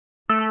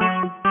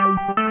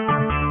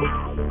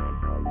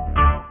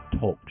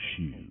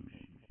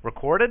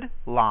Recorded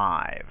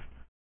live.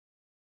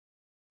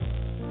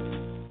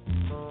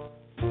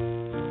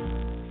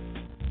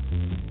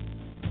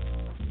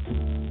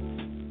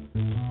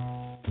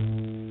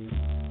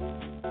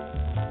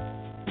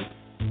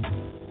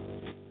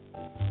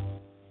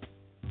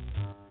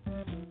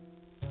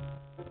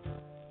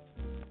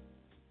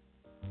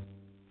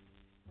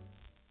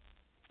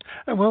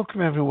 And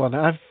welcome everyone.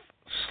 I've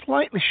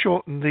slightly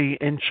shortened the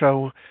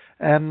intro.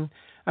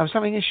 I was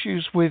having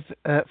issues with,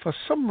 for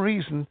some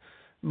reason,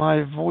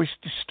 my voice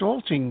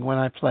distorting when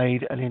I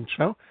played an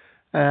intro.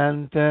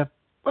 And,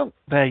 well,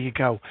 there you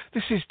go.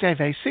 This is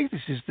Dave AC.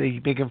 This is the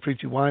Big and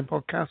Fruity Wine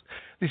Podcast.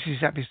 This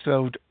is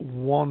episode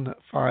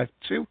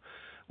 152.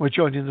 We're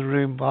joined in the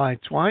room by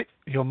Dwight.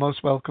 You're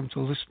most welcome to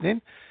listen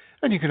in.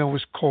 And you can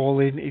always call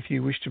in if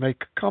you wish to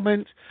make a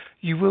comment.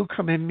 You will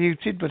come in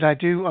muted, but I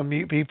do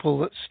unmute people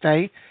that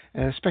stay,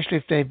 especially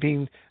if they've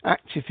been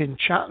active in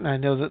chat and I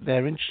know that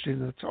they're interested in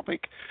the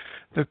topic.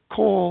 The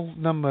call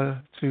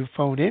number to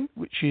phone in,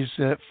 which is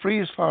free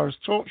as far as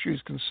TalkShoe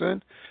is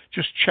concerned,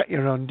 just check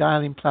your own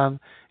dialing plan,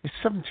 is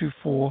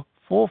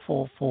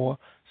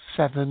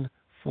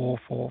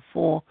 724-444-7444.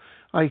 Or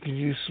you can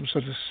use some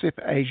sort of SIP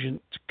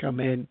agent to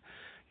come in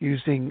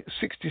using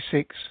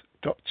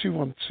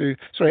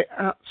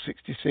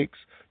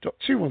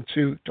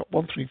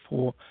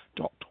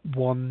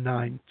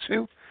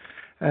 66.212.134.192.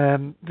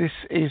 This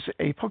is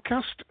a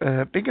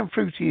podcast. Big and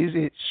Fruity is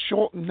its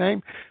shortened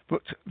name,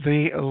 but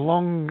the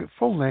long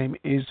full name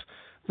is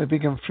the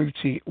Big and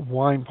Fruity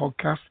Wine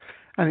Podcast,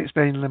 and it's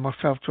mainly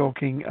myself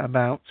talking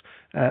about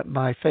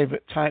my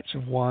favourite types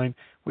of wine,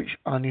 which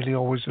are nearly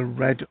always a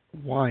red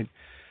wine.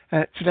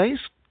 Today's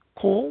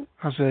call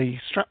has a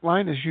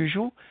strapline as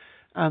usual,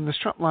 and the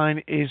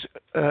strapline is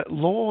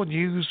Law,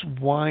 News,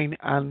 Wine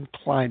and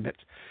Climate.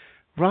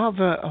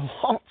 Rather a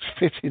lot to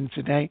fit in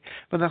today,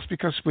 but that's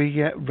because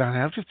we ran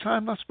out of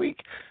time last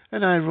week,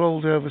 and I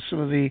rolled over some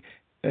of the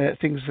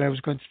things that I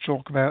was going to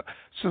talk about,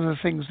 some of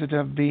the things that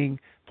are being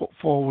put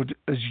forward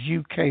as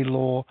UK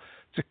law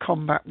to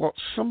combat what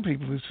some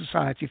people in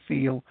society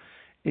feel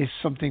is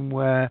something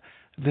where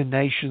the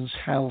nation's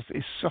health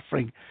is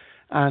suffering.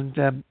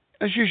 And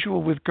as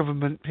usual with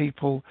government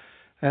people,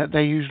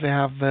 they usually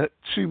have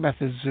two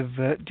methods of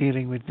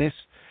dealing with this.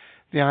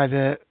 They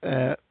either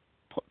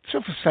put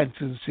tougher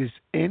sentences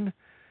in,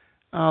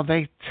 or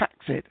they tax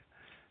it.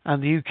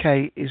 And the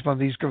UK is one of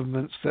these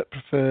governments that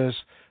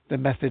prefers the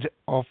method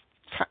of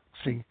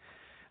taxing.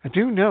 I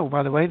do know,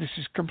 by the way, this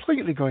is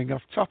completely going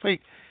off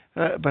topic,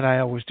 but I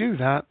always do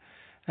that.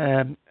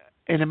 In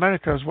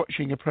America, I was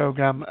watching a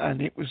program, and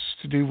it was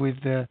to do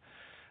with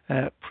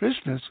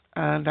prisoners,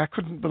 and I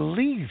couldn't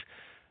believe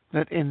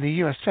that in the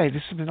USA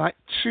there's something like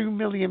 2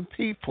 million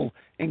people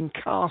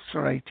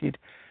incarcerated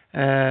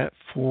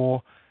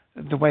for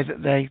the way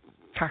that they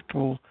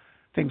tackle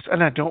things.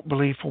 And I don't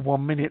believe for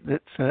 1 minute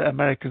that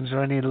Americans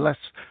are any less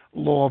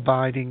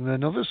law-abiding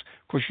than others.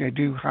 Of course, they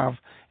do have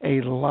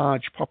a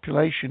large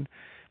population,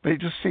 but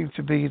it just seems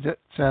to be that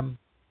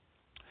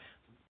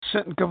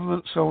certain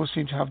governments always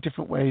seem to have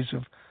different ways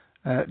of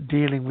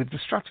dealing with the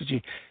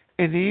strategy.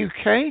 In the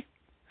UK,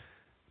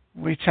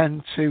 we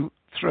tend to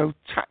throw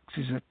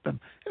taxes at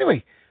them.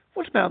 Anyway,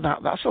 what about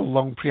that? That's a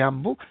long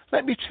preamble.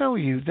 Let me tell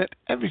you that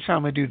every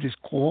time I do this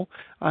call,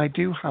 I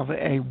do have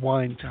a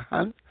wine to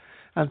hand,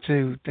 and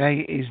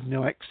today is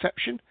no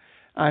exception.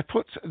 I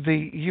put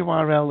the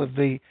URL of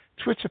the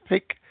Twitter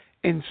pic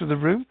into the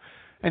room.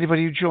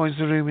 Anybody who joins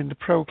the room in the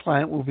Pro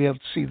client will be able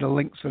to see the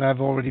links that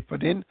I've already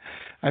put in.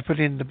 I put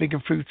in the Big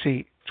and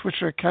Fruity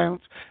Twitter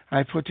account.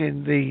 I put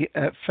in the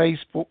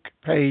Facebook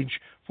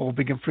page for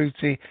Big and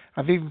Fruity.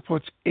 I've even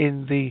put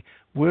in the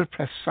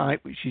WordPress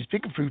site, which is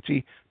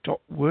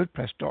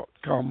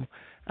bigandfruity.wordpress.com,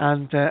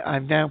 and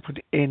I've now put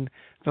in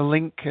the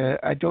link.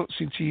 I don't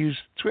seem to use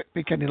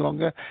TwitPic any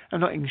longer.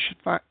 I'm not in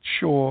fact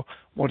sure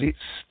what its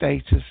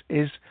status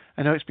is.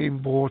 I know it's been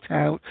bought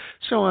out,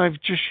 so I've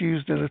just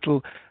used a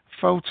little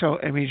photo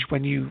image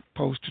when you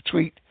post a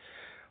tweet.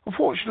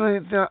 Unfortunately,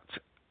 that,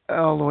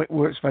 although it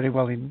works very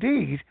well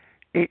indeed,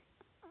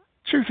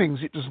 two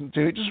things it doesn't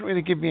do. It doesn't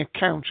really give me a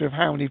counter of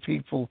how many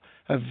people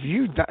have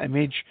viewed that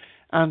image,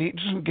 and it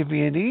doesn't give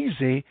me an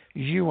easy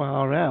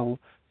URL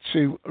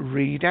to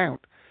read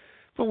out.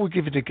 But we'll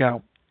give it a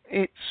go.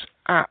 It's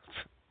at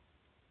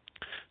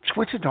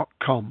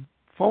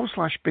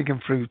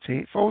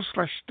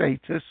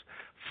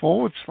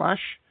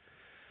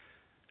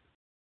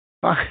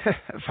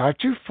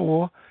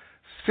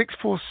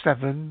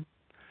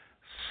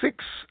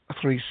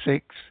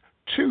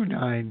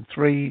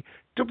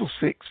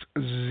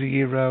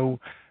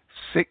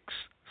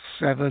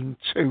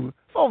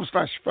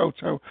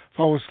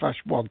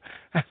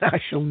And I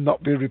shall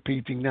not be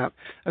repeating that.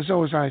 As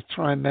always, I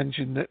try and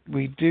mention that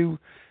we do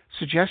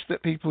suggest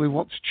that people who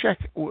want to check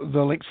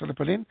the links that I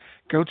put in,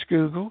 go to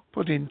Google,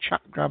 put in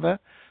Chat Grabber,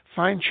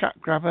 find Chat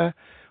Grabber.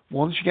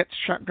 Once you get to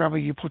Chat Grabber,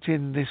 you put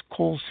in this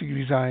call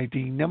series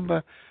ID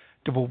number,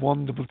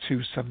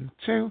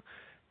 112272,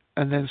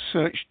 and then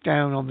search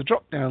down on the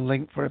drop-down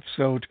link for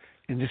episode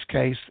in this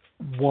case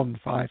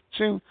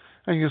 152,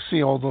 and you'll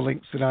see all the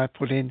links that I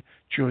put in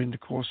during the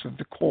course of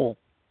the call.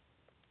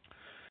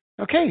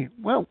 Okay,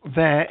 well,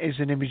 there is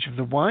an image of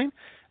the wine,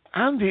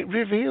 and it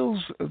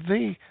reveals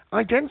the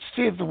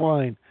identity of the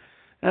wine.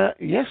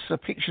 Yes, a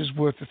picture's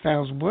worth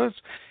 1,000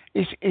 words.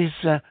 It is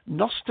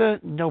Noster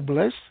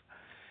Nobles.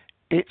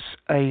 It's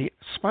a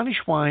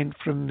Spanish wine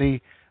from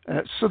the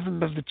southern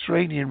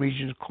Mediterranean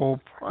region called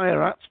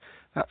Priorat.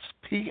 That's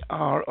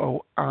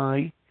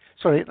P-R-O-I.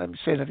 Sorry, let me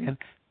say that again.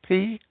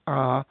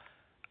 P-R-I-O-R-A-T.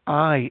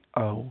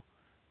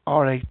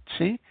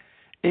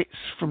 It's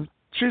from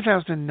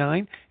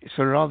 2009. It's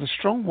a rather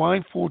strong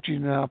wine,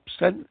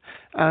 14.5%,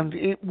 and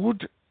it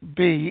would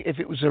be, if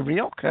it was a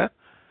Rioja,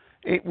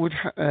 it would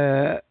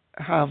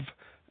have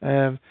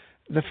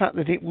the fact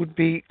that it would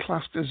be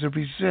classed as a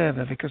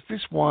reserva, because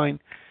this wine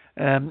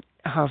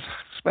has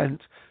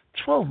spent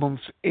 12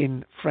 months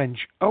in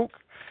French oak,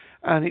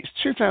 and it's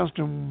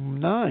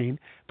 2009,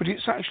 but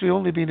it's actually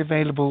only been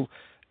available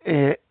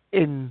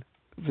in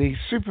the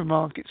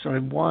supermarkets or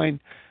in wine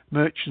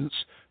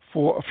merchants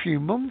for a few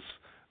months,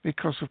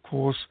 because of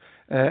course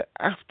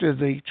after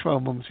the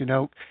 12 months in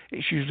oak,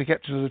 it's usually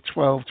get to the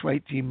 12 to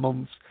 18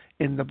 months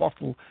in the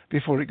bottle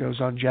before it goes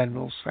on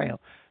general sale.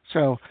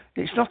 So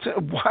it's not a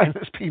wine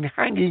that's been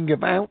hanging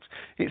about.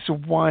 It's a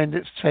wine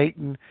that's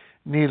taken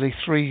nearly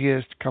 3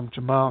 years to come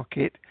to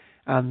market,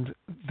 and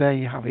there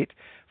you have it,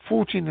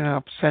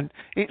 14.5%.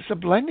 It's a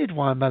blended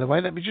wine, by the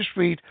way. Let me just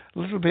read a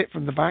little bit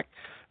from the back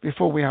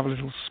before we have a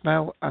little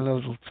smell and a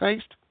little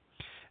taste.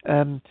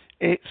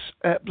 It's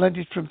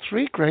blended from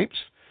 3 grapes,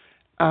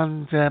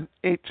 and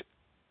it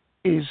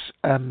is,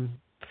 and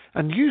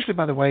usually,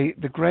 by the way,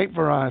 the grape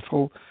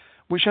varietal,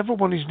 whichever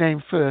one is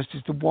named first,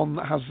 is the one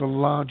that has the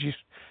largest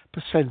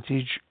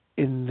percentage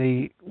in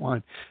the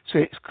wine. So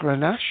it's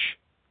Grenache,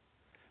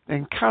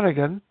 then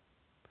Carrigan,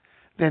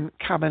 then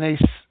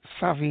Cabernet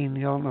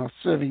Sauvignon or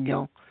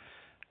Sauvignon,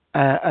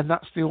 and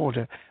that's the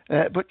order.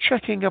 But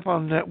checking up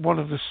on one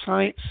of the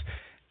sites,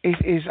 it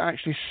is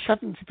actually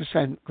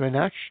 70%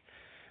 Grenache.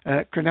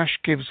 Grenache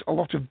gives a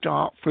lot of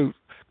dark fruit.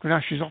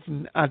 Grenache is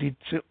often added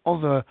to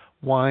other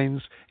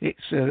wines.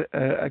 It's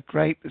a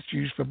grape that's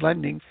used for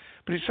blending,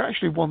 but it's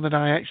actually one that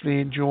I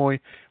actually enjoy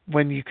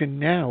when you can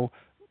now,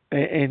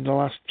 in the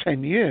last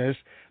 10 years,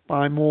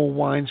 buy more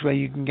wines where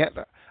you can get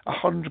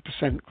 100%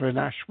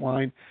 Grenache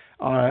wine,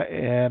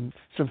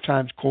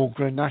 sometimes called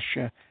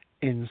Grenache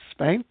in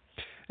Spain.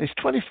 It's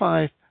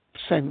 25%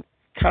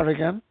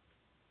 Carrigan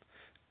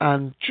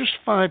and just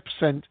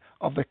 5%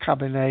 of the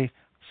Cabernet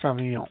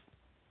Sauvignon.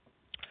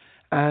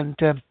 And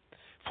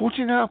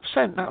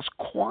 14.5%, that's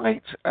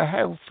quite a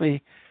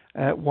healthy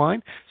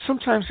wine.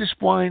 Sometimes this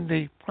wine,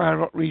 the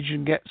Priorat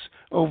region, gets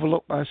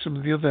overlooked by some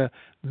of the other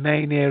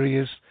main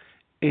areas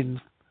in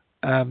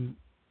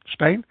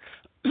Spain.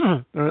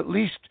 There are at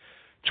least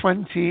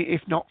 20,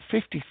 if not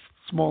 50,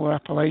 smaller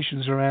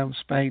appellations around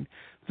Spain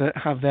that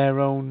have their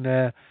own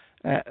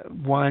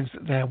wines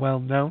that they're well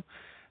known.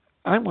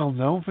 I'm well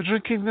known for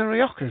drinking the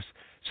Riojas,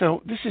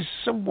 so this is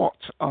somewhat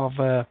of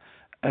a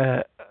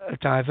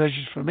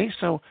divergence for me.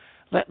 So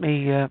let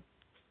me have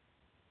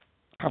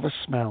a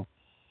smell.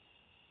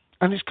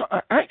 And it's got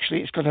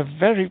a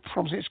very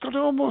promising.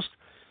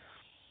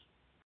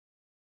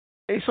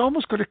 It's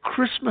almost got a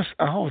Christmas.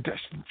 Oh, I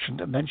shouldn't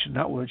have mentioned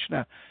that word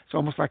now. It's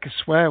almost like a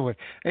swear word.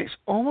 It's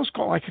almost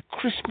got like a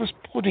Christmas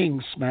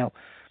pudding smell.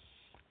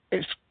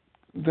 It's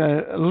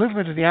a little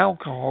bit of the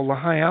alcohol, the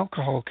high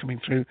alcohol coming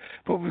through,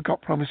 but we've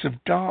got promise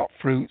of dark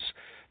fruits,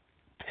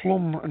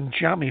 plum and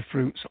jammy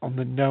fruits on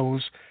the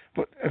nose,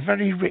 but a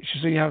very rich.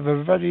 So you have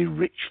a very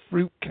rich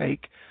fruit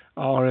cake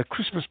or a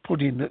Christmas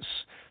pudding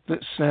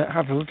that's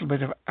had a little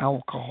bit of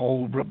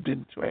alcohol rubbed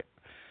into it.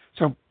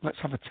 So let's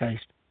have a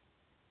taste.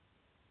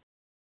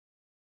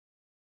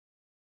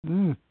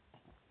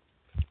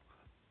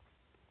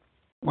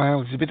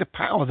 Wow, there's a bit of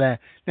power there.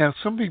 Now,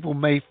 some people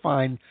may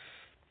find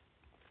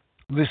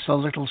this a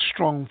little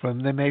strong for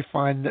them. They may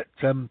find that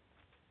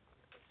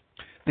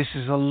this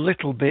is a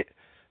little bit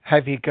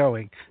heavy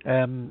going.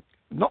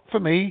 Not for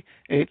me.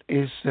 It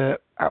is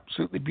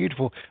absolutely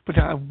beautiful. But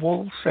I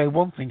will say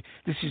one thing.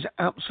 This is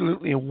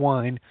absolutely a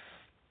wine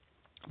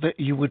that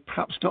you would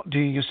perhaps not do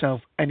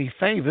yourself any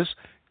favours,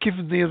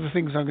 given the other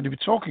things I'm going to be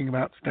talking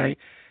about today.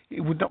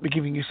 It would not be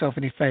giving yourself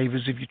any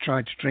favours if you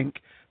tried to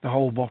drink the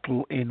whole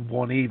bottle in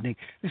one evening.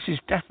 This is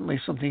definitely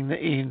something that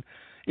even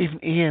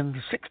Ian,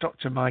 the Sixth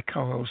Doctor, my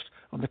co-host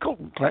on the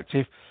Colton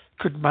Collective,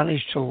 could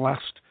manage to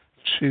last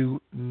 2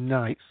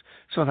 nights.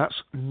 So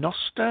that's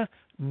Noster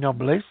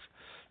Nobles,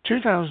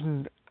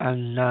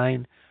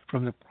 2009,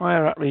 from the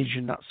Priorat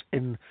region. That's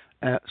in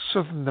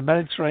southern the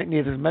Mediterranean,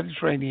 near the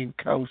Mediterranean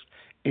coast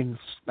in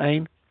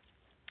Spain.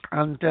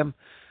 And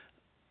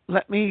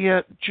let me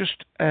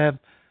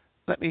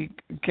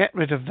get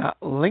rid of that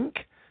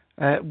link.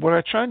 What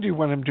I try and do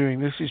when I'm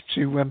doing this is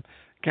to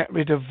get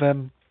rid of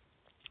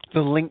the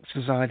links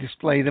as I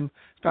display them.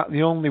 It's about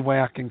the only way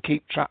I can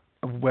keep track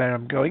of where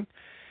I'm going.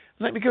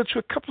 Let me go to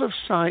a couple of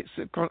sites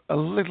that got a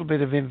little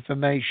bit of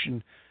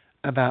information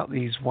about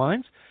these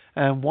wines.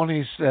 One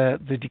is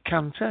the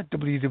decanter,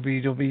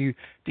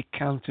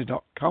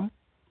 www.decanter.com.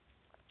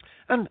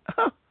 And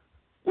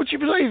would you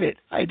believe it?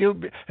 I do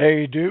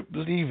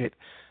believe it.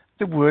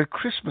 The word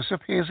Christmas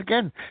appears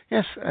again.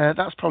 Yes,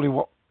 that's probably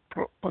what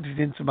put it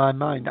into my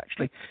mind,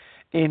 actually.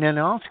 In an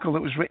article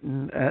that was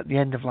written at the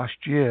end of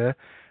last year,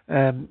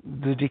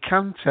 the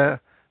decanter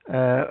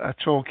are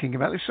talking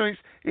about this. So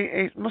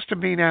it must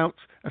have been out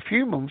a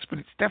few months, but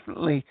it's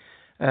definitely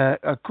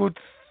a good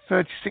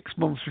 36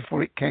 months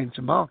before it came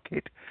to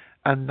market.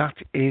 And that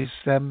is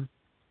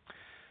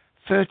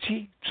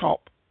 30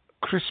 top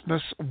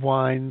Christmas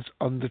wines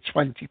under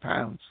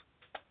 £20.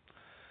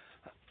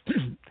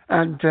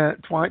 And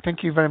Dwight,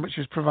 thank you very much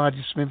for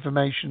providing some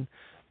information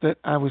that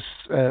I was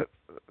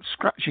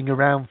scratching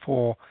around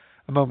for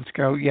a moment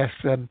ago. Yes,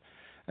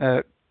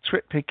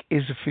 TwitPic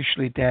is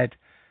officially dead.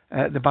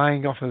 The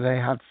buying offer they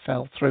had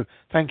fell through.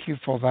 Thank you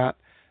for that.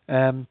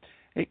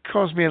 It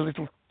caused me a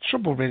little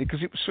trouble, really,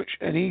 because it was such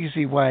an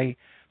easy way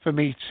for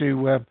me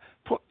to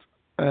put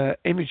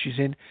images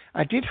in.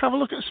 I did have a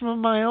look at some of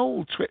my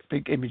old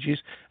TwitPic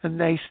images, and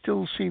they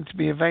still seem to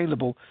be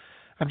available.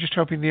 I'm just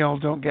hoping they all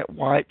don't get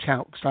wiped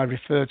out, because I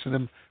refer to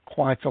them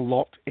quite a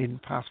lot in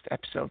past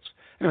episodes.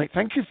 Anyway,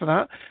 thank you for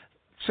that.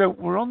 So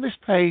we're on this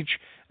page,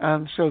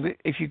 and so that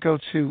if you go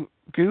to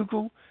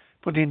Google,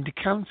 put in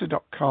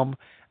decanter.com,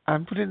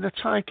 and put in the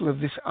title of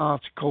this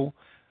article,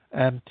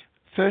 30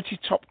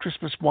 top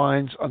Christmas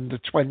wines under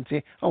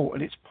 20. Oh,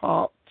 and it's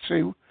part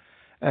 2.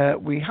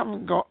 We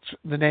haven't got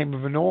the name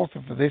of an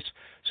author for this,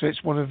 so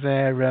it's one of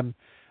their,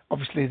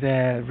 obviously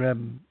their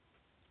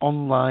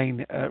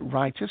online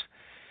writers.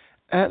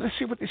 Let's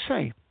see what they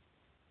say.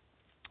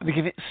 They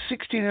give it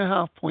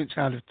 16.5 points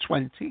out of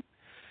 20,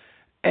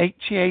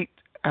 88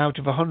 out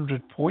of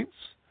 100 points,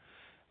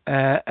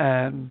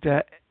 and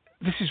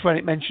this is where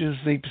it mentions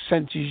the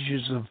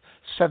percentages of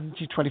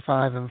 70,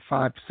 25 and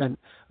 5%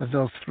 of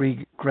those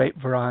 3 grape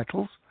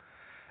varietals.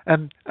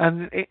 And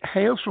it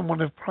hails from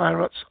one of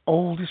Priorat's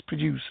oldest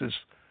producers.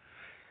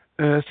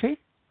 Earthy,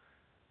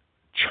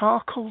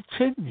 charcoal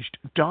tinged,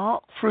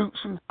 dark fruits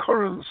and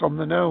currants on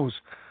the nose,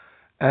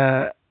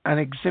 and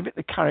exhibit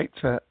the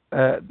character,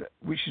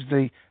 which is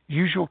the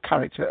usual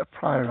character of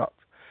Priorat.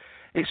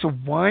 It's a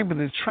wine with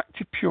an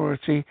attractive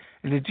purity,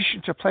 in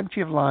addition to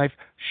plenty of life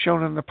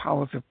shown on the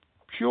palate of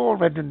pure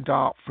red and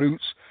dark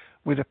fruits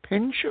with a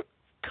pinch of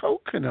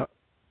coconut.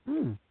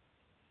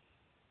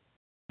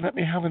 Let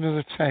me have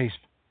another taste.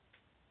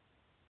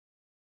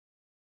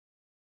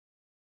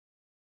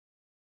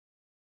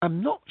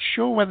 I'm not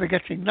sure where they're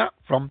getting that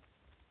from.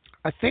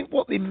 I think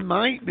what they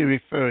might be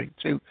referring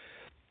to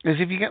is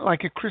if you get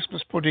like a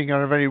Christmas pudding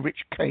or a very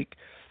rich cake,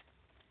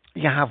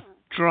 you have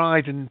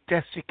dried and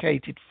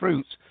desiccated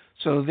fruits.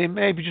 So they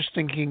may be just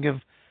thinking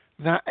of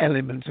that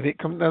element of it,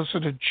 those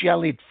sort of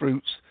jellied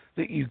fruits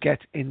that you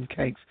get in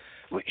cakes,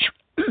 which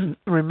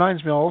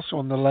reminds me also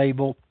on the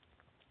label,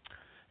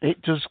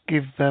 it does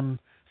give them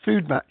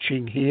food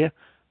matching here.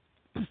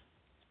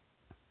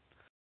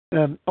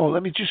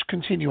 Let me just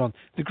continue on.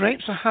 The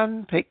grapes are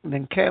hand-picked and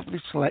then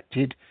carefully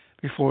selected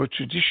before a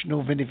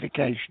traditional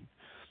vinification.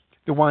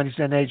 The wine is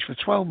then aged for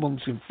 12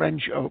 months in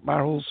French oak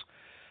barrels.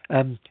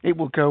 It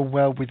will go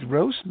well with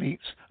roast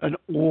meats and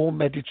all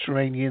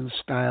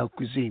Mediterranean-style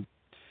cuisine.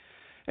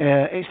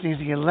 It's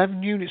nearly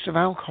 11 units of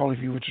alcohol if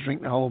you were to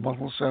drink the whole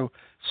bottle, so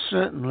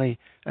certainly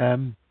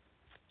one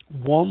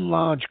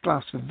large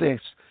glass of this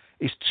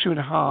is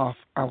 2.5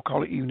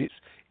 alcoholic units.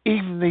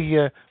 Even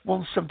the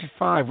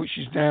 175, which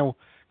is now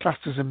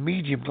classed as a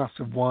medium glass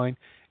of wine,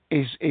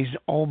 is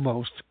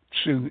almost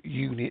 2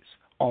 units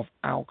of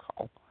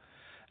alcohol.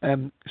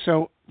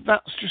 So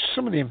that's just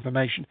some of the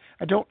information.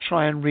 I don't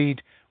try and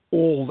read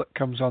all that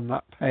comes on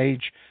that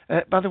page.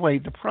 By the way,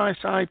 the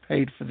price I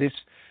paid for this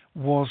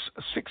was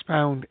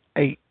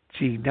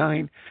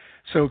 £6.89.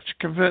 So to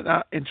convert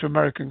that into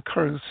American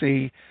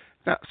currency,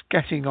 that's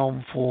getting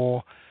on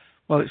for,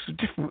 well, it's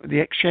different. The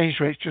exchange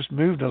rate's just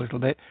moved a little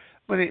bit,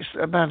 but it's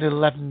about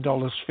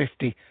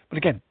 $11.50. But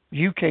again,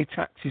 UK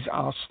taxes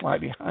are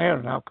slightly higher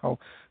on alcohol,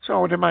 so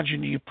I would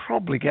imagine you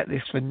probably get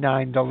this for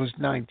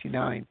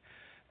 $9.99.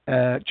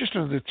 Just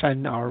under the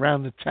 10 or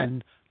around the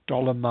 $10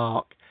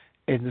 mark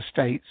in the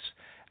States.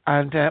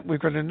 And we've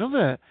got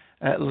another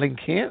link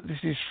here.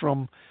 This is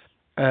from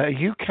a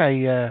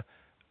UK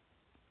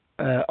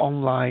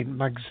online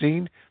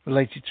magazine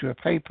related to a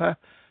paper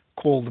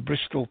called the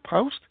Bristol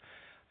Post.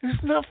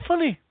 Isn't that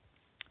funny?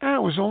 I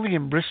was only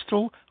in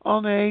Bristol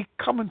on a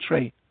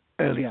commentary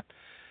earlier.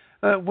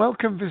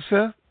 Welcome,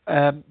 visitor.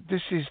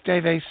 This is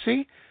Dave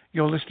AC.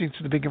 You're listening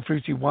to the Big and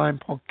Fruity Wine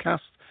Podcast.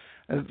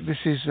 This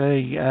is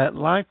a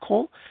live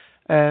call.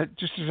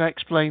 Just as I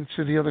explained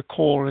to the other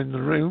caller in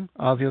the room,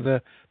 or the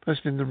other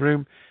person in the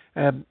room,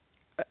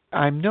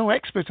 I'm no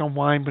expert on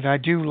wine, but I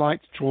do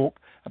like to talk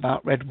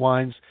about red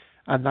wines,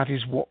 and that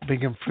is what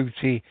Big and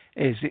Fruity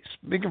is. It's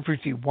Big and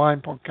Fruity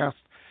Wine Podcast,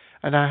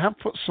 and I have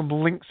put some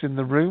links in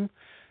the room.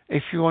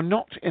 If you are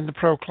not in the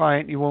Pro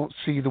client, you won't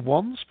see the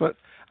ones, but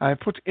I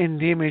put in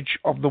the image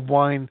of the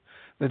wine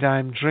that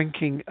I'm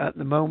drinking at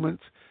the moment.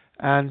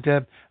 And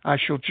I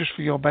shall, just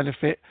for your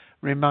benefit,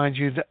 remind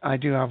you that I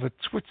do have a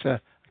Twitter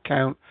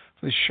account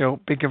for the show,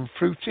 Big and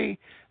Fruity,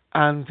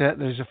 and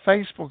there's a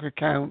Facebook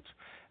account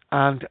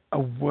and a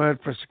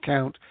WordPress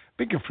account,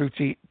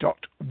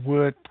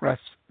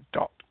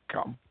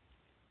 bigandfruity.wordpress.com.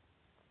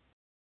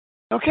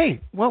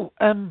 Okay, well,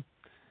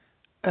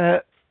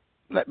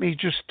 let me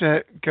just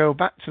go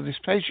back to this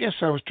page. Yes,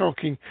 I was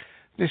talking,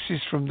 this is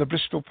from the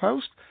Bristol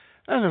Post,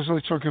 and I was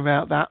only talking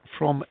about that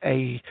from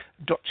a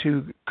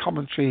 .2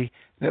 commentary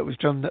that was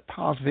done, that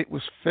part of it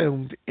was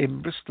filmed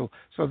in Bristol.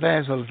 So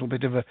there's a little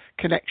bit of a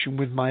connection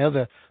with my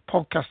other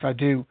podcast I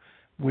do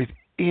with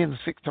Ian the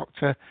Sixth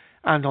Doctor,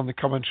 and on the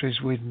commentaries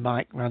with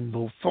Mike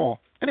Randall Thor.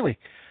 Anyway,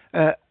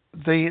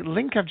 the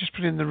link I've just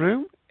put in the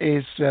room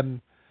is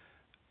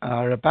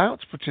are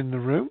about to put in the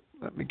room.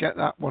 Let me get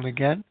that one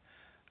again.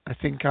 I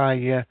think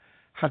I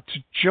had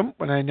to jump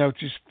when I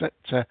noticed that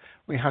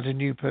we had a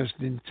new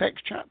person in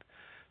text chat.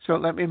 So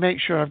let me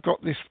make sure I've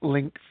got this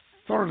link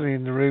thoroughly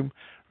in the room.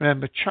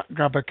 Remember, Chat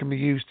Grabber can be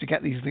used to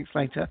get these links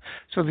later.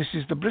 So this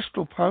is the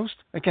Bristol Post.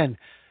 Again,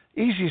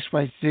 easiest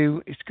way to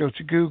do is to go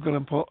to Google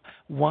and put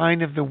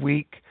Wine of the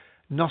Week,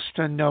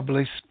 Noster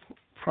Nobilis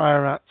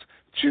Priorat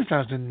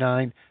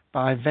 2009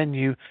 by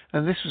venue.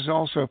 And this was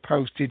also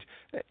posted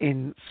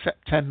in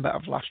September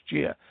of last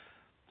year.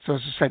 So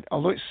as I said,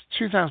 although it's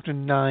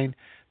 2009,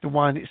 the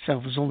wine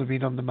itself has only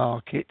been on the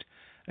market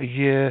a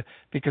year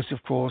because,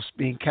 of course,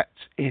 being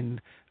kept in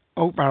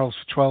oak barrels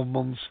for 12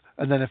 months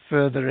and then a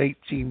further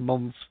 18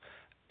 months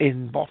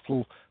in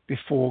bottle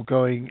before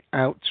going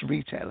out to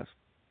retailers.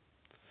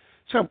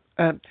 So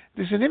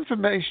there's an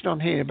information on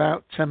here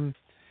about the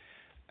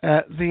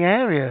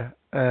area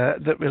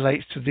that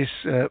relates to this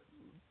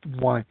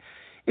wine.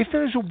 If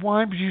there is a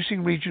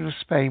wine-producing region of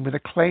Spain with a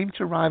claim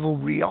to rival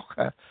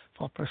Rioja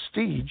for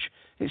prestige,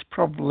 it's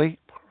probably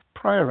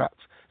Priorat.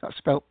 That's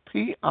spelled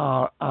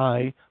Priorat,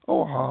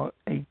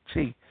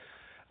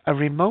 a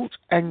remote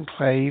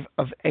enclave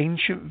of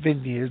ancient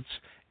vineyards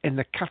in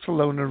the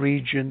Catalonia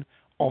region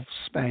of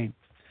Spain.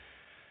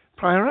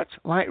 Priorat,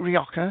 like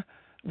Rioja,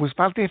 was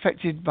badly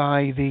affected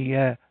by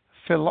the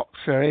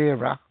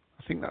phylloxera, I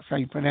think that's how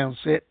you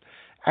pronounce it,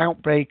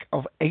 outbreak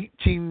of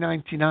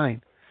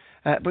 1899.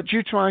 But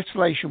due to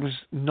isolation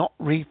was not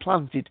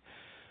replanted.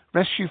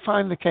 Rescue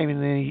finally came in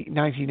the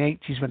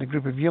 1980s when a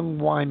group of young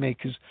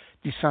winemakers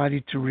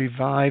decided to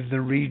revive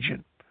the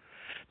region.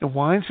 The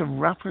wines have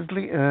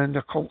rapidly earned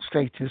a cult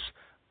status,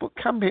 but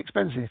can be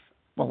expensive.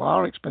 Well,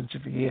 are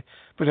expensive here,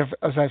 but as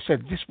I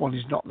said, this one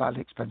is not that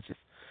expensive.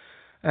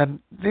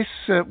 This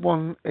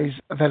one is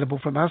available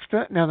from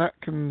Asda. Now that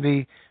can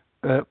be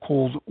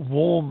called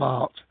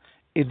Walmart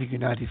in the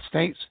United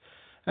States,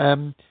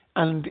 and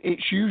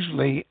it's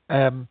usually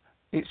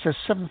it says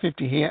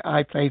 $7.50 here.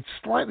 I paid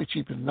slightly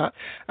cheaper than that.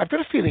 I've got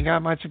a feeling I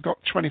might have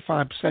got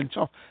 25%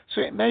 off,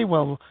 so it may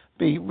well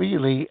be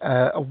really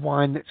a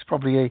wine that's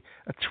probably a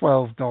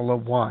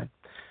 $12 wine.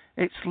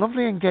 It's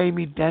lovely and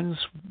gamey,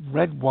 dense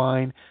red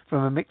wine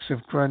from a mix of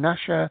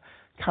Grenache,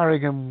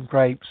 Carignan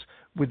grapes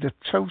with the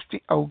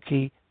toasty,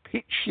 oaky,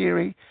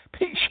 pitchy,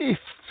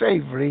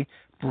 savoury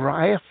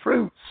briar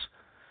fruits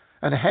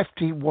and a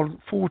hefty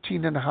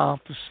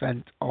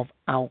 14.5% of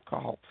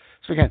alcohol.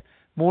 So again,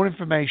 more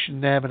information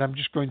there, but I'm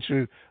just going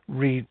to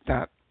read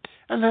that.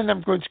 And then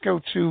I'm going to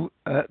go to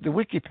the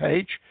wiki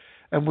page,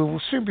 and we will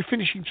soon be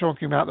finishing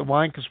talking about the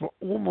wine because we're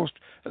almost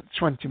at the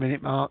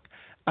 20-minute mark.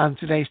 And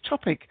today's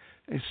topic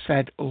is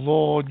said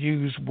Law,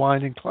 News,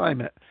 Wine and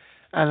Climate.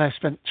 And I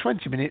spent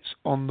 20 minutes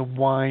on the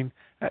wine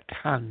at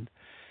hand.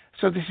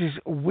 So this is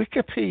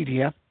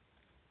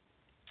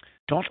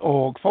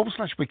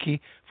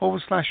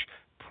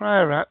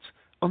wikipedia.org/wiki/Priorat_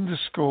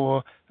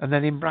 and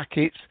then in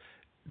brackets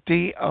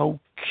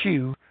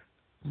DOQ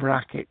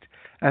bracket,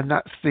 and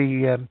that's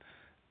the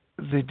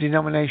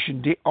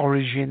denomination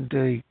d'origine,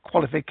 the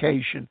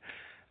qualification.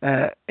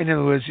 In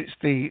other words, it's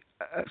the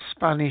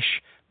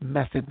Spanish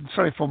method.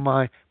 Sorry for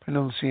my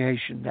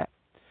pronunciation there.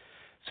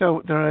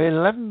 So there are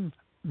 11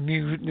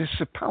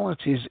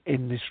 municipalities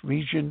in this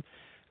region,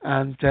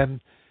 and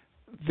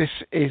this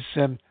is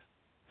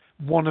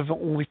one of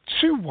only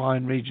 2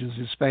 wine regions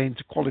in Spain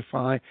to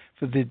qualify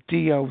for the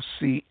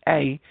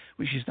DOCA,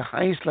 which is the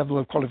highest level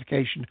of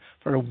qualification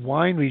for a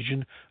wine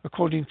region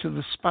according to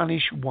the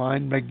Spanish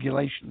wine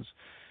regulations.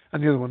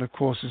 And the other one, of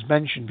course, as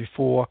mentioned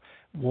before,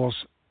 was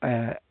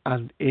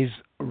and is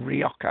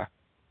Rioja.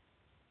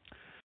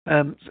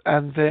 On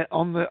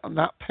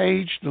that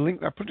page, the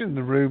link that I put in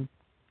the room,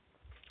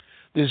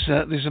 there's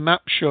a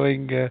map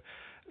showing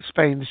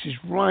Spain. This is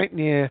right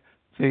near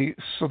the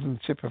southern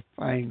tip of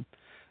Spain.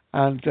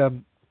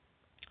 And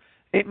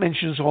it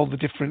mentions all the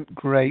different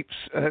grapes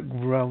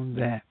grown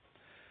there.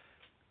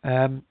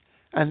 And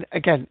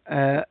again,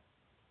 I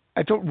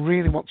don't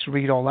really want to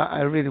read all that.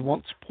 I really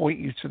want to point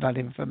you to that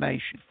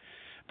information.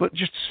 But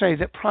just to say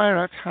that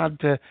Priorat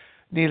had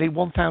nearly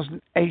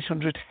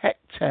 1,800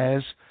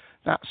 hectares.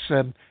 That's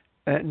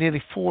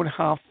nearly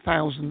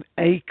 4,500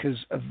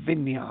 acres of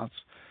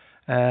vineyards.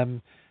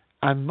 And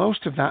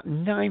most of that,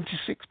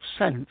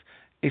 96%,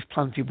 is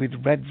planted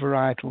with red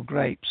varietal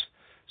grapes.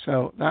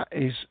 So that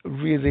is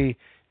really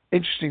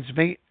interesting to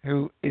me,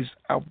 who is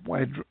a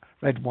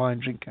red wine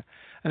drinker.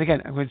 And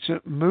again, I'm going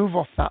to move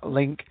off that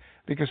link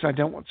because I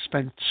don't want to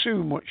spend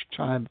too much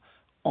time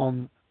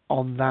on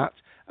that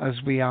as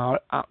we are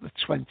at the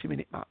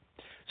 20-minute mark.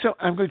 So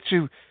I'm going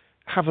to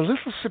have a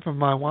little sip of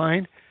my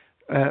wine,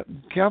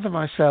 gather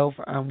myself,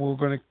 and we're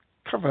going to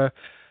cover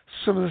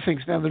some of the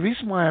things. Now, the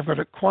reason why I've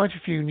got quite a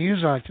few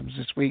news items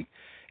this week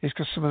is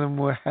because some of them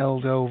were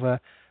held over,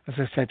 as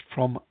I said,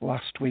 from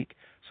last week.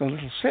 So a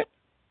little sip.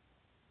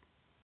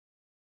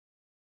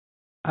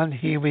 And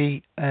here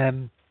we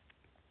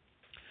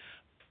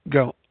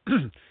go.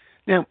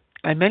 Now,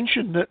 I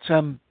mentioned that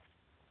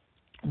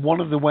one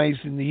of the ways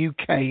in the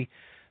UK,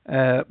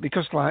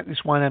 because like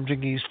this wine I'm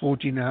drinking is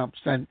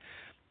 14.5%,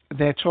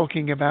 they're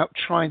talking about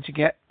trying to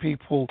get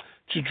people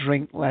to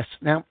drink less.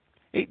 Now,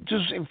 it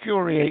does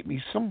infuriate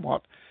me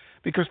somewhat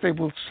because they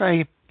will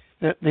say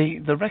that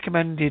the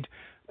recommended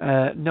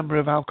number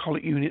of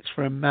alcoholic units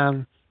for a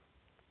man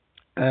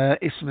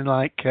is something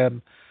like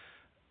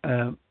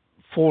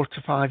 4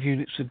 to 5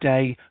 units a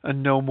day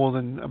and no more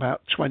than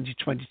about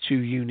 22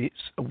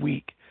 units a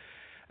week.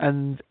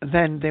 And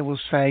then they will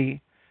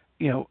say,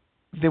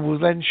 they will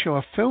then show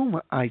a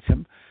film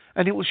item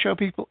and it will show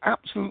people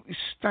absolutely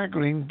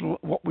staggering,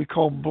 what we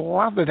call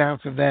blathered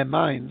out of their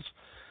minds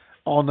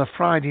on a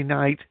Friday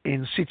night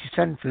in city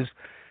centres.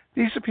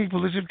 These are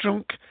people that have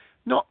drunk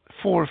not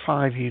 4 or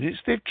 5 units,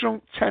 they've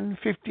drunk 10,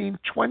 15,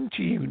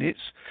 20 units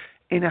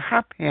in a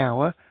happy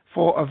hour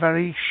for a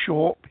very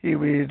short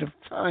period of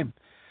time.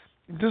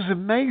 It does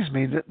amaze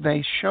me that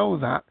they show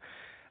that,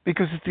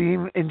 because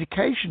the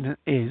indication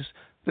is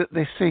that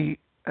they see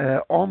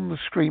on the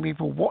screen,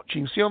 people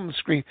watching, see on the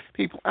screen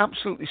people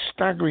absolutely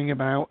staggering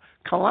about,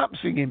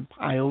 collapsing in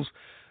piles,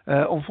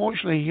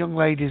 unfortunately young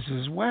ladies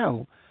as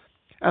well,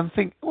 and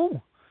think,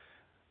 oh,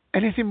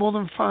 anything more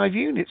than 5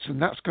 units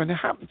and that's going to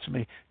happen to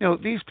me.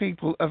 These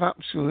people have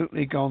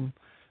absolutely gone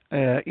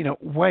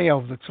way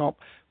over the top,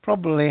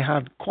 probably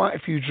had quite a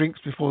few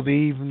drinks before they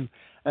even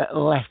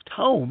left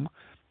home,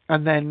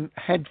 and then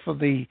head for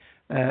the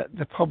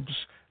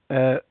pubs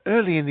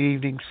early in the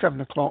evening,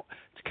 7 o'clock,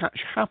 to catch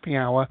happy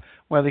hour,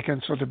 where they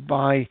can sort of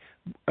buy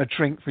a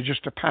drink for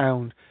just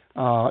 £1,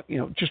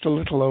 just a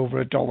little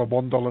over $1,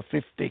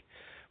 $1.50,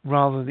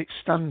 rather than its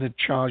standard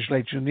charge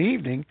later in the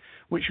evening,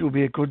 which will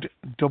be a good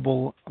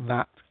double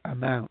that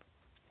amount.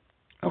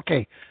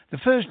 Okay, the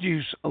first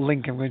news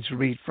link I'm going to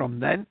read from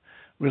then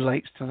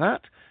relates to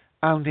that,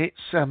 and it's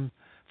from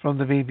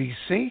the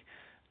BBC,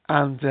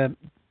 and the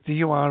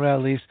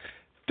URL is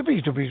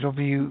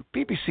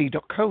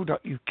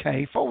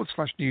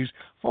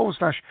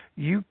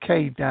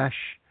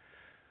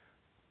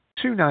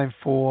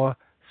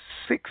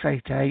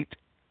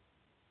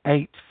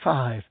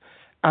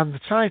and the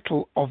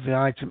title of the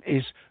item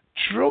is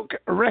 "Drug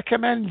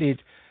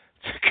Recommended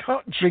to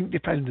Cut Drink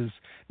Dependence."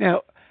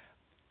 Now,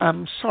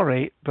 I'm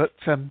sorry, but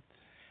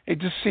it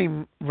does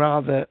seem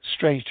rather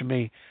strange to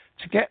me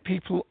to get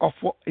people off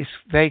what is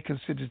they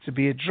consider to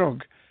be a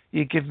drug.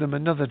 You give them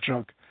another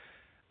drug.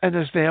 And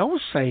as they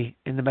always say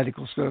in the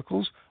medical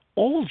circles,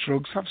 all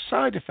drugs have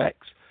side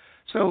effects.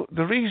 So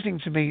the reasoning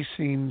to me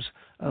seems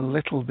a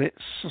little bit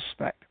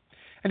suspect.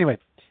 Anyway,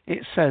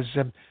 it says,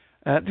 this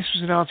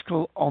was an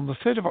article on the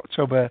 3rd of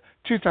October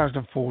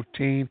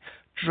 2014,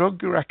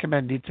 drug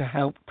recommended to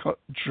help cut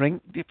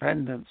drink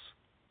dependence.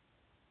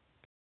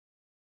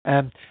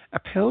 A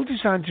pill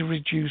designed to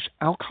reduce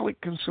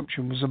alcoholic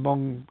consumption was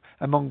among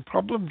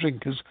problem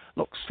drinkers,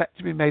 looks set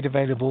to be made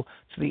available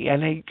to the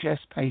NHS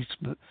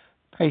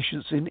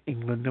patients in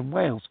England and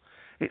Wales.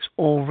 It's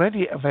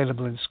already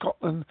available in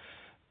Scotland,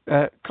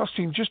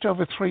 costing just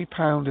over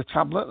 £3 a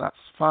tablet. That's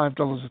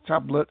 $5 a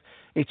tablet.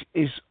 It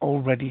is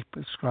already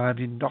prescribed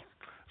in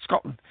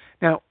Scotland.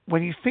 Now,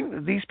 when you think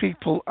that these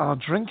people are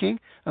drinking,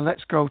 and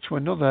let's go to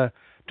another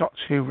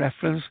Doctor Who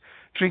reference,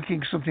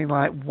 drinking something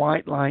like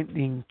White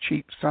Lightning,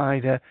 cheap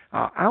cider,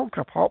 or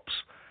Alka Pops,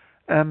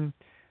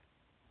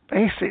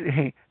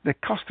 basically the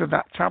cost of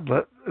that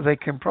tablet, they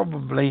can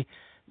probably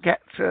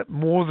get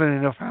more than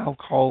enough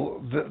alcohol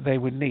that they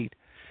would need.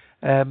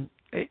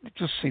 It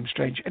just seems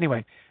strange.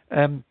 Anyway,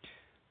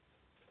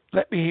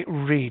 let me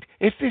read.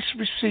 If this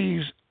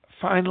receives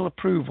final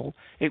approval,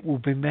 it will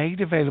be made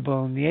available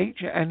on the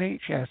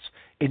NHS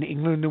in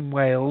England and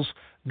Wales.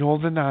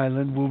 Northern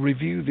Ireland will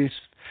review this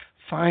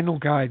final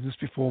guidance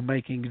before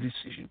making a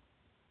decision.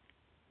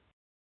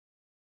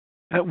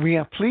 We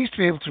are pleased to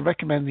be able to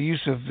recommend the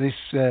use of this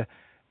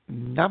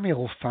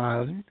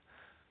namilphine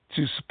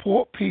to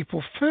support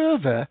people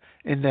further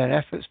in their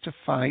efforts to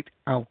fight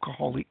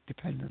alcoholic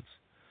dependence.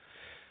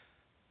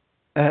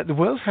 The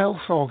World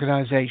Health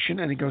Organization,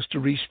 and it goes to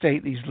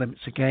restate these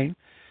limits again,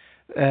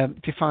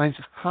 defines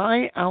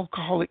high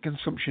alcoholic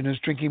consumption as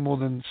drinking more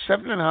than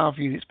 7.5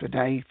 units per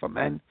day for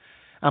men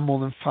and more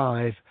than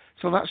 5.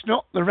 So that's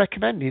not the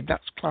recommended,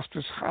 that's classed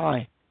as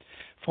high.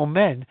 For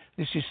men,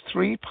 this is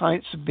 3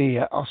 pints of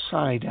beer or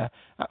cider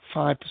at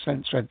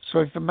 5% strength. So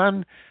if the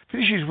man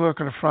finishes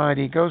work on a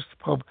Friday, goes to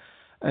the pub,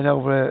 and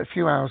over a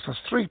few hours has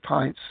 3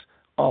 pints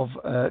of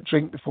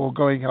drink before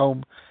going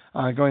home,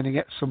 going to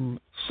get some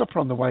supper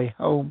on the way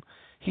home,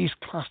 he's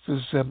classed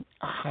as a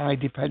high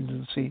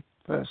dependency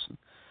person.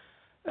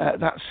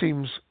 That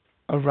seems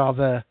a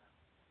rather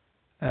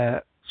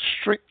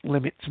strict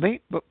limit to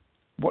me, but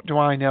what do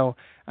I know?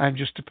 I'm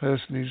just a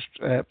person who's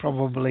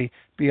probably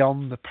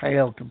beyond the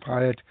pale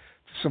compared to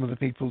some of the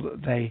people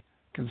that they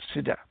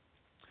consider.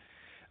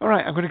 All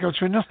right, I'm going to go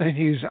to another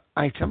news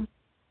item,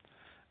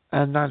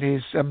 and that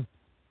is,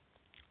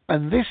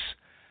 and this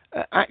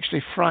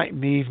actually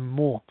frightened me even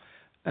more,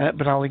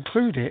 but I'll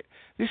include it.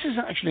 This is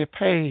actually a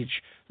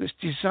page that's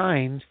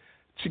designed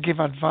to give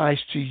advice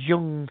to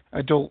young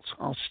adults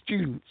or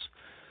students.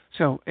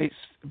 So it's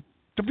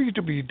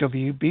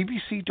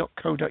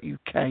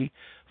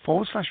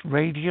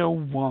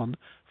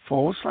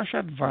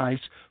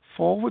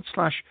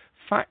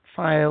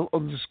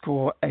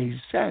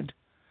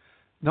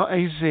not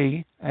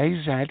AZ,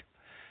 AZ,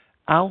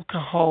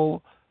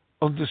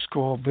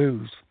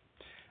 alcohol_booze.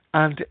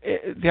 And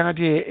the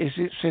idea is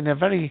it's in a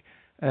very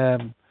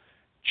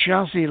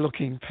jazzy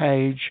looking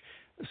page,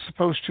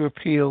 supposed to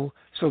appeal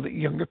so that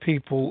younger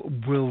people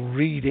will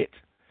read it.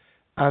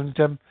 And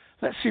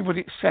let's see what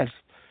it says.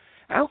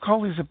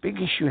 Alcohol is a big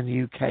issue in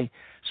the UK.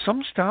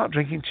 Some start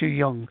drinking too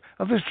young,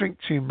 others drink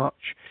too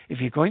much. If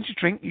you're going to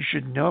drink, you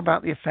should know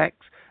about the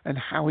effects and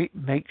how it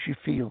makes you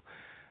feel.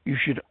 You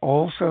should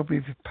also be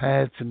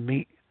prepared to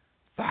meet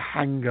the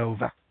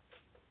hangover.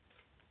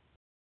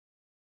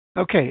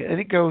 Okay, and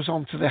it goes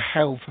on to the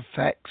health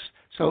effects.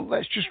 So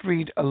let's just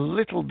read a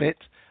little bit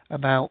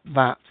about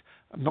that.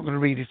 I'm not going to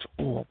read it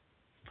all.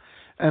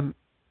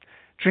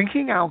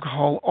 Drinking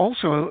alcohol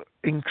also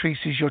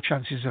increases your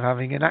chances of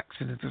having an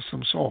accident of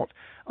some sort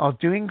or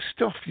doing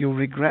stuff you'll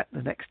regret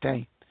the next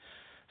day.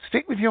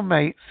 Stick with your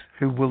mates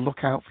who will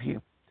look out for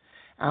you.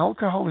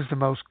 Alcohol is the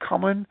most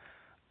common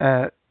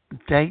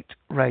date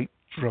rape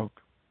drug.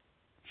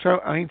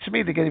 So, I mean, to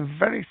me, they're getting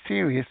very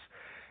serious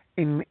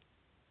in...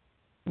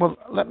 Well,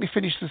 let me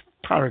finish this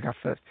paragraph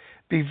first.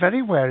 Be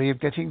very wary of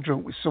getting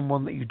drunk with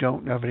someone that you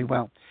don't know very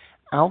well.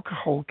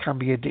 Alcohol can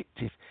be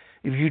addictive.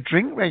 If you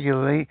drink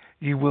regularly,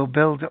 you will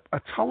build up a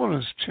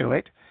tolerance to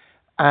it,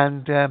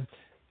 and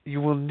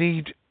you will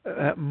need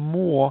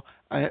more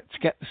to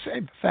get the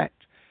same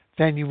effect.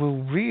 Then you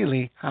will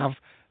really have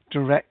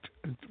direct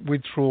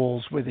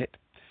withdrawals with it.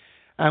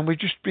 And we've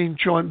just been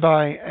joined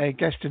by a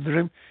guest in the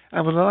room,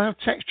 and we'll allow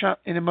text chat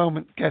in a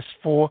moment, guest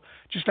 4.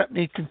 Just let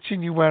me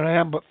continue where I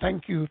am, but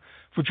thank you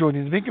for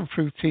joining the Big and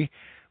Fruity.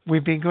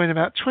 We've been going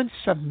about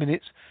 27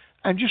 minutes,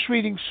 and just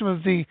reading some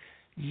of the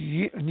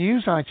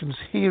news items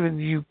here in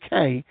the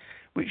UK,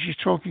 which is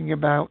talking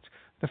about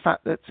the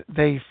fact that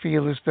they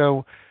feel as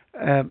though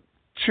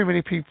too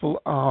many people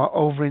are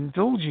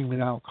overindulging with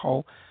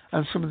alcohol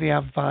and some of the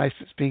advice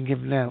that's being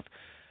given out.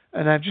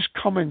 And I've just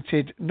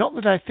commented, not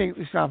that I think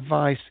this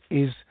advice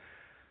is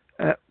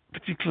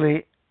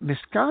particularly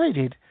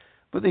misguided,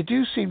 but they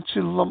do seem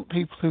to lump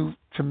people who,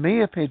 to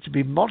me, appear to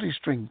be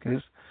modest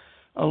drinkers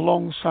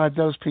alongside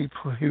those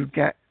people who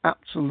get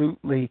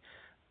absolutely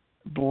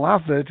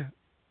blathered,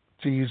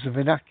 to use the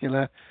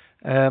vernacular,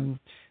 and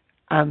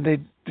there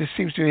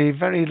seems to be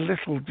very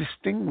little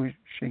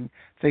distinguishing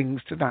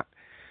things to that.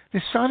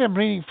 This site I'm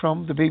reading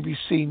from, the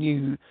BBC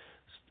News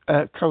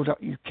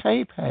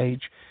co.uk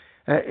page,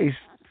 is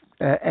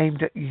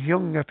aimed at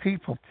younger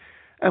people.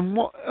 And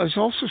what is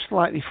also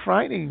slightly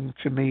frightening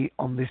to me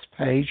on this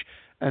page,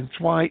 and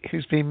Dwight,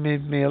 who's been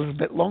with me a little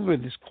bit longer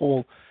in this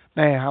call,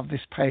 may have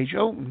this page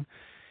open,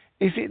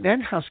 is it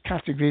then has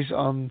categories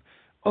on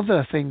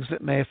other things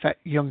that may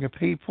affect younger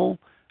people,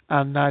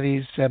 and that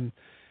is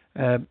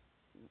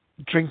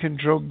drink and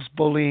drugs,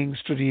 bullying,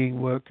 studying,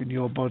 work, and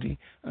your body,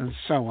 and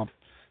so on.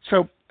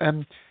 So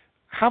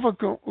have a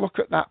look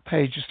at that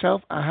page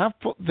yourself. I have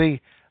put the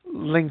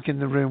link in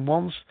the room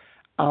once.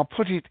 I'll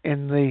put it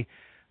in the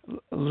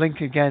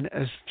link again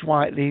as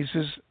Dwight leaves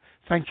us.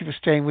 Thank you for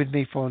staying with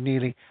me for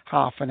nearly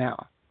half an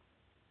hour.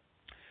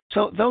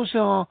 So those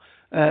are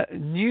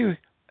new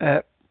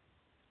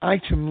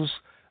items,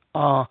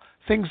 are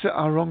things that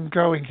are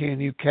ongoing here in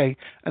the UK,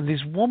 and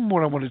there's one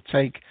more I want to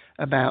take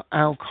about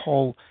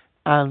alcohol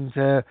and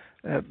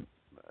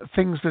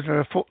things that are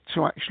afoot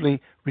to actually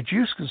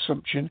reduce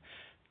consumption,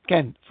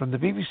 again from the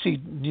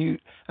BBC News,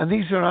 and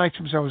these are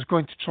items I was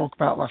going to talk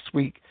about last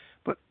week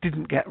but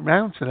didn't get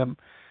round to them,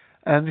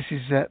 and this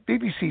is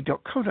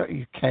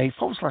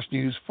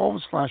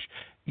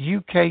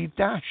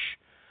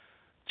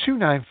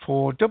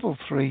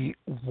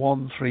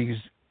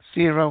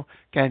bbc.co.uk/UK-294333130.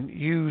 Again,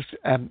 use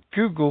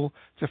Google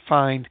to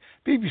find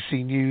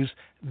BBC News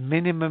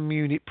minimum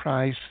unit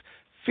price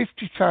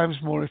 50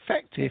 times more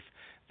effective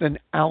than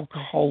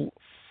alcohol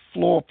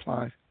floor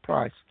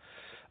price.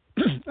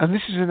 And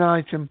this is an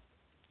item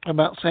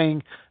about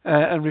saying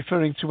and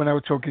referring to when I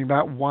was talking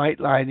about white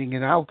lining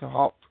and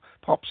alcohol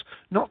pops,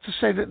 not to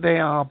say that they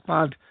are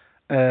bad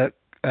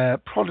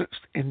products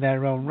in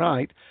their own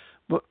right,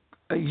 but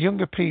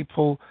younger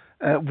people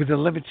with a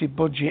limited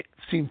budget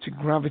seem to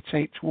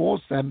gravitate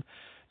towards them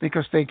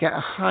because they get a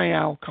high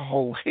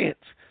alcohol hit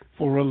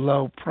for a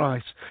low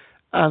price.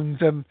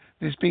 And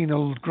there's been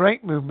a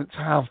great movement to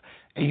have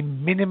a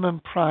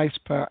minimum price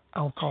per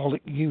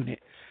alcoholic unit.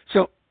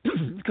 So,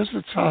 because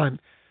of the time,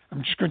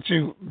 I'm just going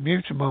to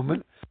mute a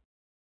moment.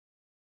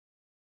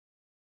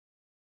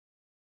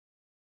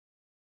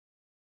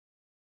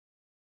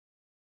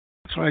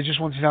 Sorry, I just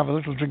wanted to have a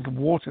little drink of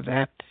water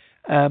there.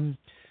 I'm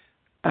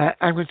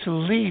going to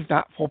leave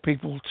that for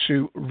people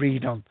to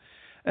read on.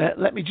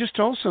 Let me just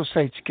also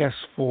say to guest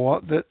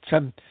 4 that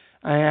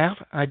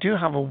I do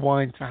have a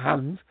wine to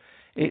hand.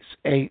 It's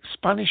a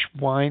Spanish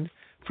wine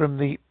from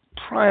the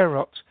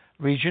Priorat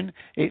region.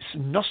 It's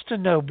Nosta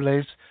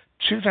Nobles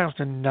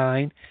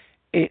 2009.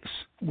 It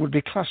would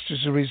be classed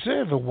as a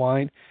reserva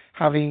wine,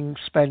 having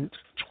spent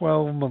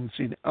 12 months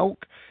in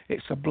oak.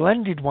 It's a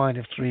blended wine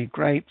of 3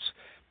 grapes,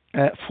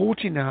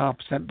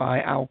 14.5%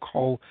 by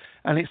alcohol,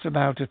 and it's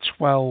about a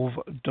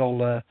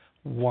 $12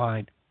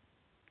 wine.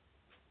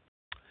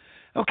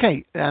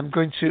 Okay, I'm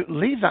going to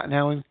leave that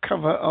now and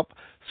cover up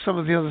some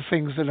of the other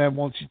things that I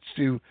wanted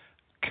to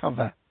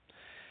cover.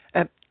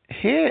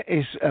 Here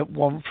is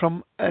one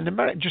from an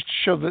American, just to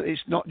show that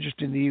it's not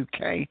just in the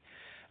UK,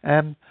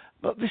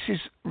 but this is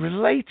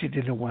related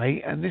in a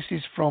way, and this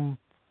is from,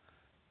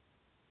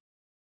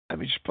 let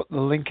me just put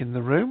the link in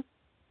the room,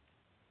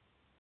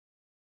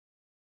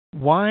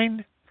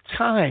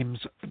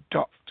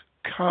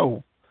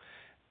 winetimes.co,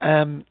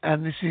 and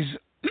this is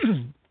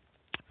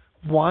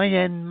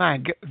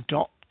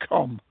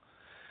ynmag.com.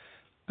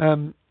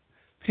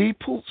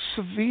 People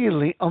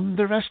severely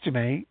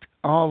underestimate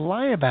or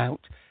lie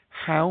about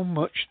how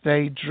much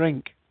they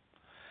drink.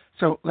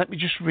 So let me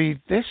just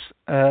read this,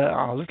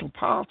 a little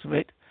part of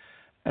it.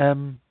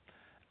 And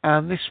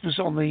this was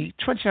on the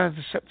 29th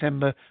of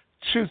September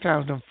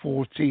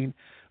 2014,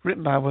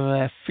 written by one of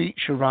their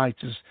feature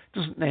writers.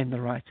 Doesn't name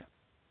the writer.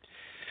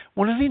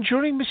 One of the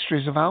enduring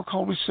mysteries of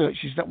alcohol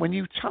research is that when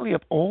you tally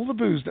up all the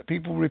booze that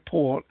people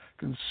report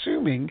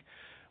consuming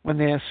when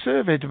they are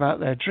surveyed about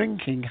their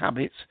drinking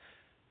habits,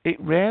 it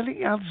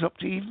rarely adds up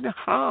to even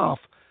half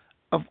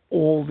of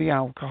all the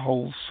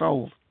alcohol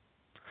sold.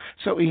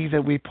 So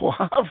either we pour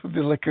half of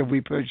the liquor we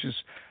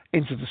purchase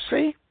into the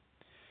sea,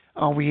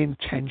 or we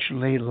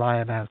intentionally lie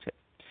about it.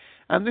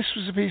 And this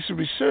was a piece of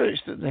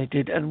research that they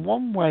did, and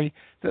one way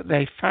that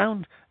they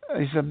found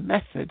is a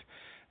method.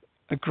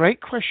 A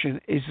great question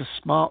is a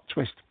smart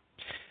twist.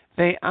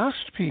 They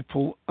asked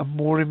people a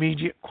more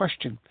immediate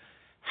question.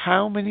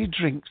 How many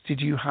drinks did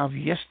you have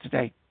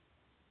yesterday?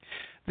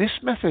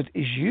 This method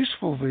is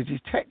useful for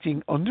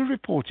detecting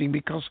underreporting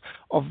because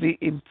of the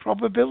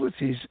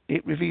improbabilities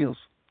it reveals.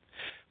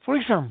 For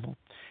example,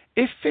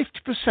 if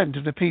 50%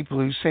 of the people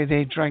who say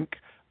they drank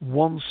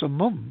once a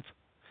month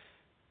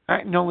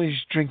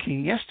acknowledged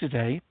drinking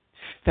yesterday,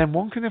 then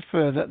one can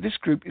infer that this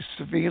group is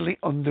severely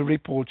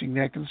underreporting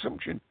their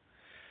consumption.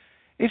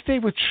 If they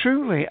were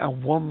truly a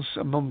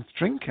once-a-month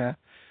drinker,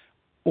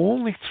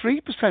 only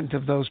 3%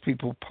 of those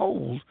people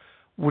polled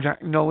would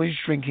acknowledge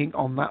drinking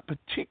on that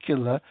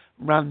particular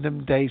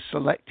random day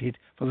selected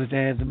for the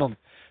day of the month.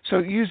 So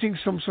using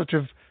some sort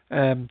of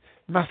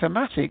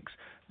mathematics,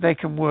 they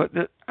can work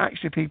that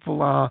actually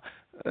people are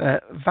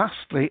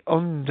vastly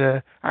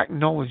under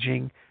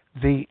acknowledging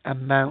the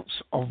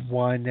amounts of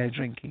wine they're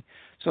drinking.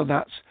 So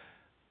that's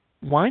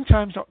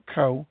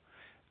winetimes.co,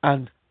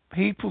 and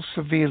people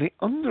severely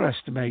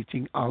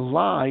underestimating a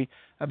lie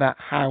about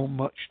how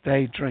much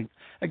they drink.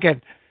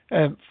 Again,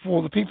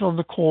 for the people on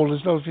the call,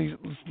 as those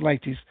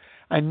ladies,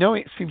 I know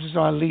it seems as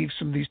though I leave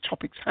some of these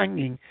topics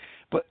hanging,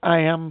 but I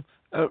am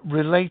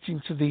relating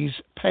to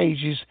these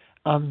pages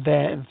and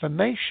their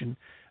information,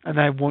 and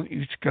I want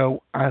you to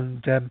go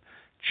and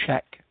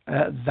check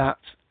that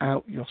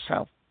out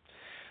yourself.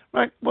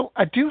 Right, well,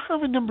 I do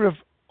have a number of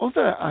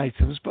other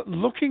items, but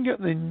looking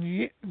at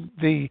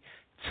the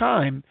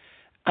time,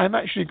 I'm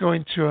actually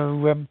going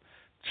to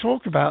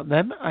talk about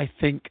them, I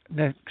think,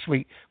 next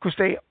week, because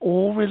they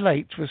all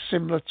relate to a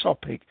similar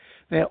topic.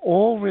 They're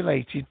all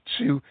related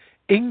to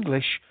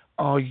English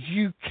or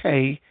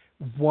UK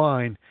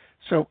wine.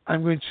 So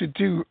I'm going to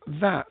do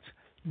that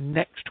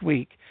next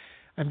week.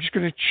 I'm just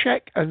going to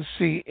check and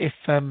see if...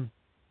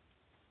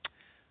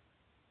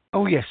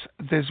 oh, yes,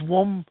 there's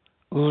one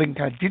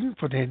link I didn't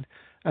put in,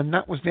 and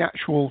that was the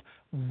actual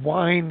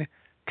wine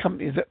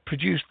company that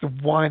produced the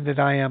wine that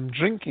I am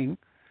drinking.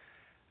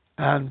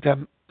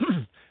 And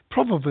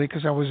probably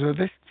because I was a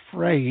bit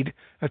afraid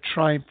of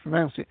trying to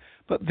pronounce it.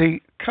 But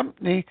the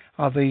company,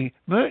 or the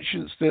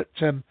merchants that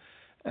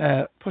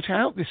put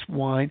out this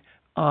wine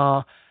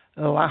are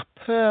La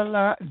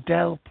Perla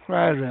del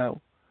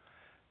Prado.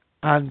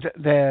 And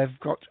they've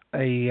got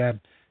a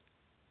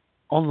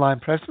online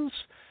presence.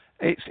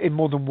 It's in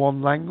more than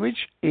one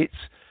language. It's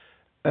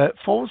 / and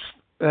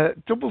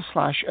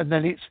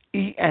then it's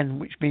EN,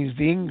 which means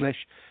the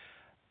English.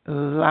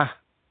 La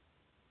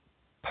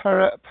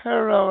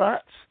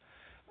Perla,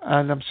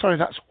 and I'm sorry,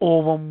 that's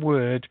all one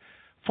word,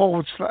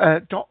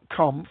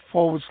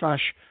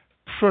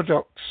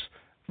 .com/products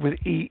with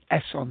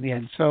ES on the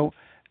end. So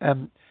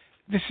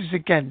this is,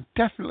 again,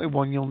 definitely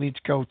one you'll need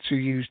to go to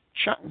use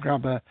Chat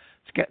Grabber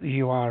to get the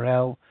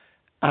URL.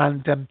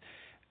 And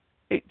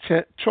it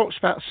talks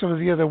about some of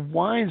the other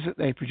wines that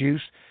they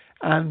produce,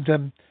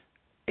 and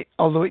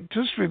although it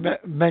does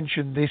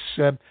mention this,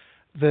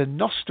 the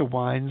Noster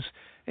wines,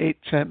 it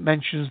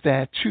mentions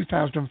their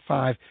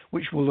 2005,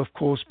 which will of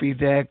course be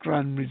their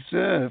Grand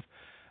Reserve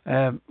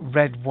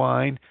red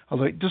wine,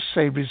 although it does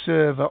say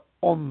Reserve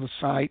on the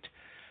site,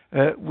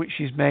 which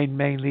is made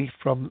mainly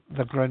from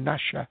the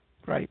Grenache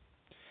grape.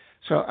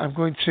 So I'm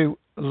going to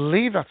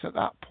leave that at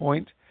that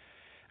point.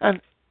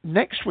 And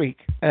next week,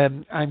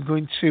 I'm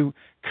going to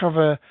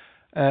cover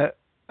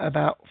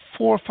about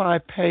 4 or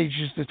 5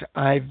 pages that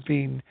I've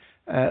been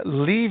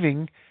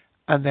leaving,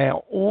 and they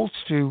are all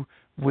to do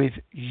with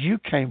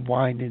UK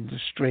wine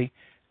industry,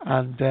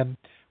 and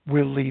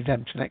we'll leave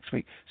them to next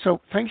week. So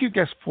thank you,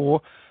 guest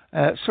 4.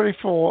 Sorry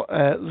for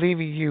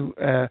leaving you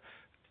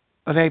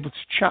unable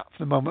to chat for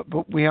the moment,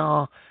 but we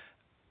are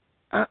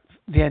at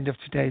the end of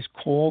today's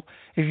call.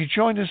 If you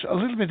join us a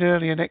little bit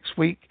earlier next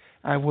week,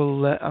 I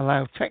will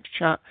allow text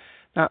chat.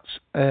 That's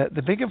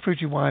the Big and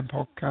Fruity Wine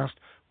Podcast,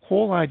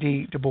 call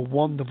ID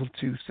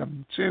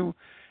 112272,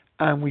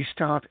 and we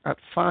start at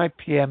 5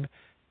 p.m.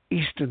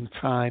 Eastern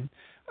Time.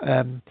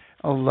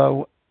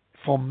 Although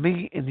for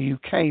me in the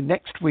UK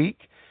next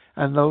week,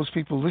 and those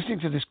people listening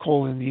to this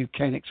call in the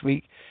UK next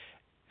week,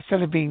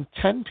 instead of being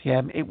 10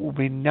 p.m., it will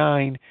be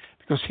 9,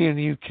 because here in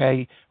the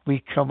UK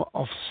we come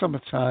off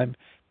summertime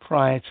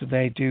prior to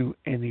they do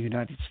in the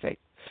United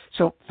States.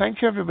 So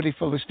thank you everybody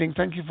for listening.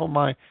 Thank you for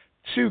my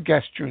 2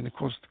 guests during the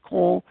course of the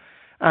call,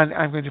 and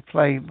I'm going to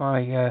play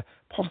my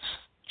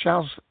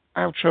jazz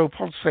outro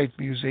pod-safe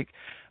music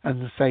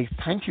and say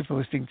thank you for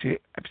listening to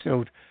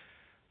episode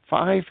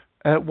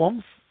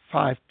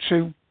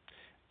 152,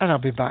 and I'll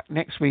be back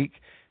next week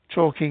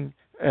talking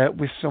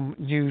with some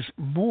news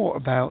more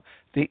about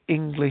the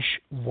English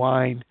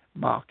wine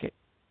market.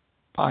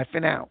 Bye for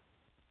now.